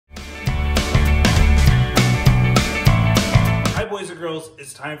girls,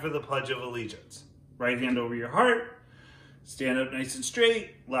 it's time for the Pledge of Allegiance. Right hand over your heart, stand up nice and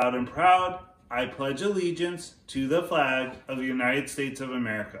straight, loud and proud. I pledge allegiance to the flag of the United States of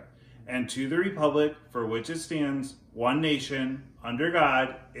America and to the republic for which it stands, one nation, under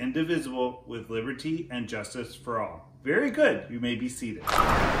God, indivisible, with liberty and justice for all. Very good. You may be seated. All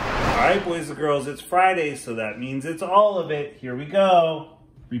right, boys and girls, it's Friday, so that means it's all of it. Here we go.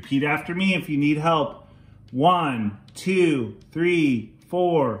 Repeat after me if you need help. 1, 2, 3,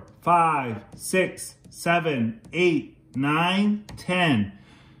 4, 5, 6, 7, 8, 9, 10.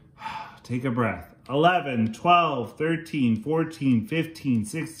 Take a breath. 11, 12, 13, 14, 15,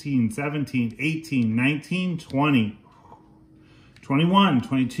 16, 17, 18, 19, 20. 21,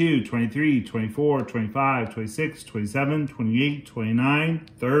 22, 23, 24, 25, 26, 27, 28, 29,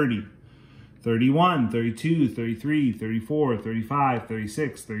 30. 31, 32, 33, 34, 35,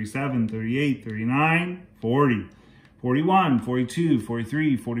 36, 37, 38, 39, 40. 41, 42,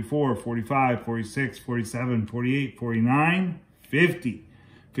 43, 44, 45, 46, 47, 48, 49, 50.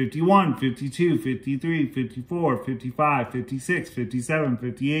 51, 52, 53, 54, 55, 56, 57,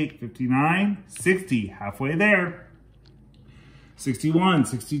 58, 59, 60. Halfway there. 61,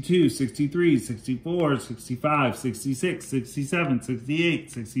 62, 63, 64, 65, 66, 67,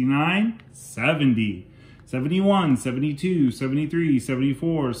 68, 69, 70. 71, 72, 73,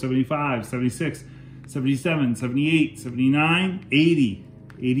 74, 75, 76, 77, 78, 79, 80.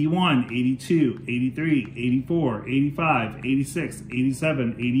 81, 82, 83, 84, 85, 86,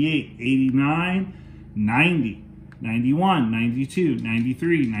 87, 88, 89, 90. 91, 92,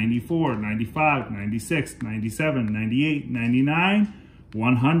 93, 94, 95, 96, 97, 98, 99,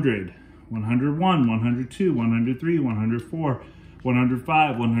 100. 101, 102, 103, 104,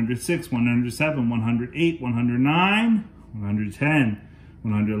 105, 106, 107, 108, 109, 110.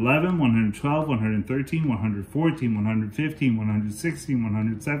 111, 112, 113, 114, 115, 116,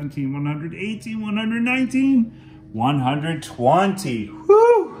 117, 118, 119, 120.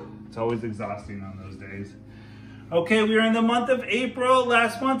 Woo! It's always exhausting on those days. Okay, we are in the month of April.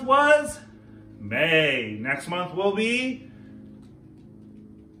 Last month was May. Next month will be...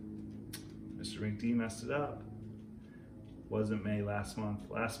 Mr. McD messed it up. Wasn't May last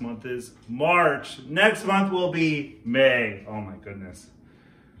month. Last month is March. Next month will be May. Oh my goodness.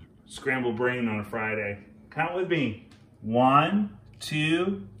 Scrambled brain on a Friday. Count with me. 1,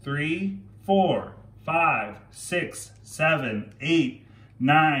 2, 3, 4, 5, 6, 7, 8,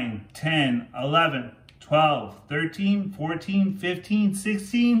 9, 10, 11, 12, 13, 14, 15,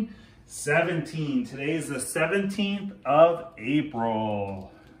 16, 17. Today is the 17th of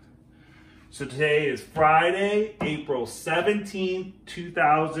April. So today is Friday, April 17th,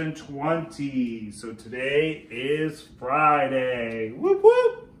 2020. So today is Friday. Whoop,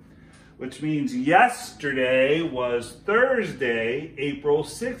 whoop. Which means yesterday was Thursday, April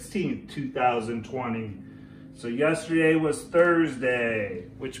 16th, 2020. So yesterday was Thursday,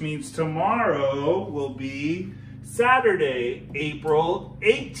 which means tomorrow will be Saturday, April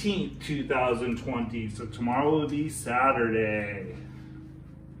 18th, 2020. So tomorrow will be Saturday.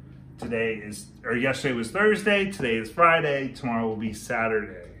 Yesterday was Thursday, today is Friday, tomorrow will be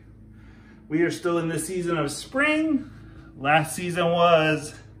Saturday. We are still in the season of spring. Last season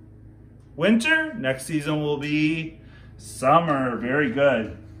was winter. Next season will be summer. Very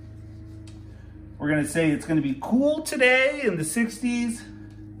good. We're going to say it's going to be cool today in the 60s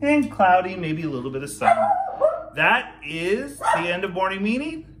and cloudy, maybe a little bit of sun. That is the end of morning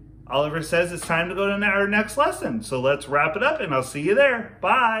meeting. Oliver says it's time to go to our next lesson. So let's wrap it up and I'll see you there.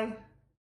 Bye.